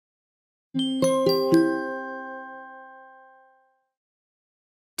Do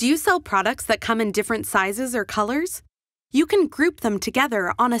you sell products that come in different sizes or colors? You can group them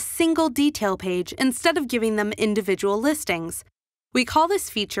together on a single detail page instead of giving them individual listings. We call this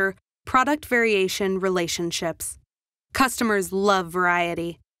feature Product Variation Relationships. Customers love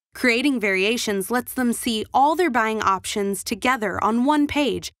variety. Creating variations lets them see all their buying options together on one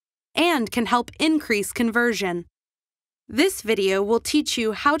page and can help increase conversion. This video will teach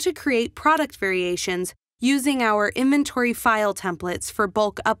you how to create product variations using our inventory file templates for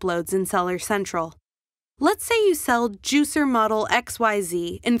bulk uploads in Seller Central. Let's say you sell Juicer Model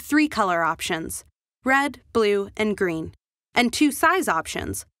XYZ in 3 color options, red, blue, and green, and 2 size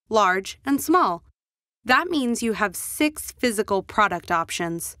options, large and small. That means you have 6 physical product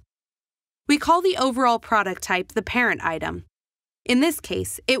options. We call the overall product type the parent item. In this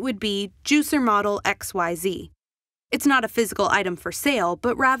case, it would be Juicer Model XYZ. It's not a physical item for sale,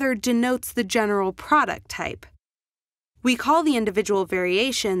 but rather denotes the general product type. We call the individual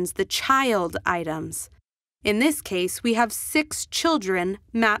variations the child items. In this case, we have 6 children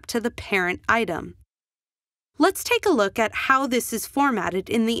mapped to the parent item. Let's take a look at how this is formatted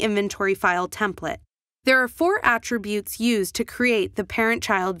in the inventory file template. There are 4 attributes used to create the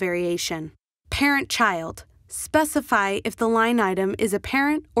parent-child variation. Parent-child. Specify if the line item is a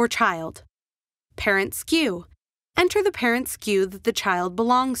parent or child. Parent SKU. Enter the parent SKU that the child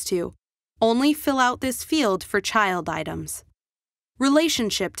belongs to. Only fill out this field for child items.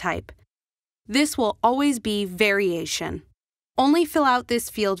 Relationship type. This will always be variation. Only fill out this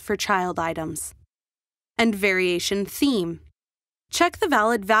field for child items. And variation theme. Check the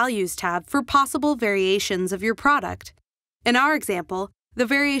Valid Values tab for possible variations of your product. In our example, the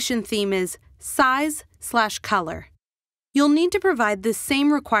variation theme is size/color. You'll need to provide the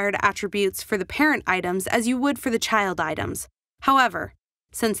same required attributes for the parent items as you would for the child items. However,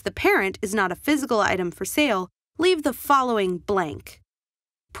 since the parent is not a physical item for sale, leave the following blank: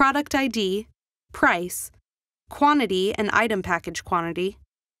 product ID, price, quantity and item package quantity,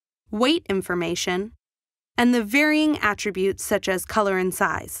 weight information, and the varying attributes such as color and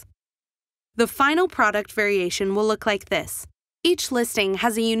size. The final product variation will look like this. Each listing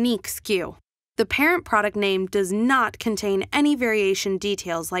has a unique SKU. The parent product name does not contain any variation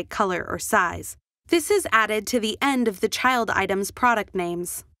details like color or size. This is added to the end of the child item's product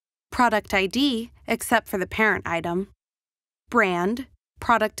names. Product ID, except for the parent item. Brand,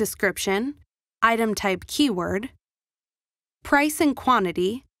 product description, item type keyword. Price and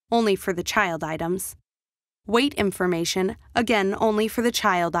quantity, only for the child items. Weight information, again only for the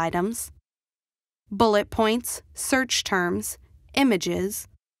child items. Bullet points, search terms, images.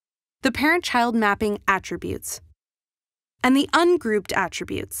 The parent-child mapping attributes, and the ungrouped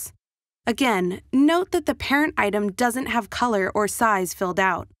attributes. Again, note that the parent item doesn't have color or size filled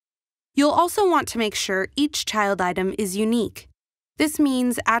out. You'll also want to make sure each child item is unique. This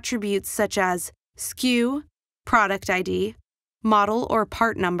means attributes such as SKU, product ID, model or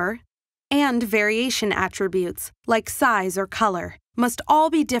part number, and variation attributes like size or color must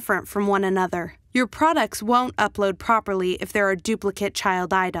all be different from one another. Your products won't upload properly if there are duplicate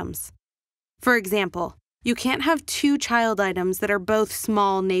child items. For example, you can't have 2 child items that are both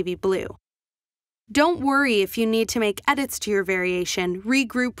small navy blue. Don't worry if you need to make edits to your variation,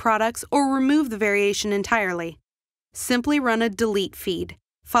 regroup products, or remove the variation entirely. Simply run a delete feed,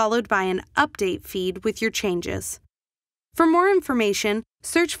 followed by an update feed with your changes. For more information,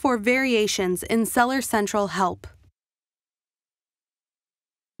 search for Variations in Seller Central Help.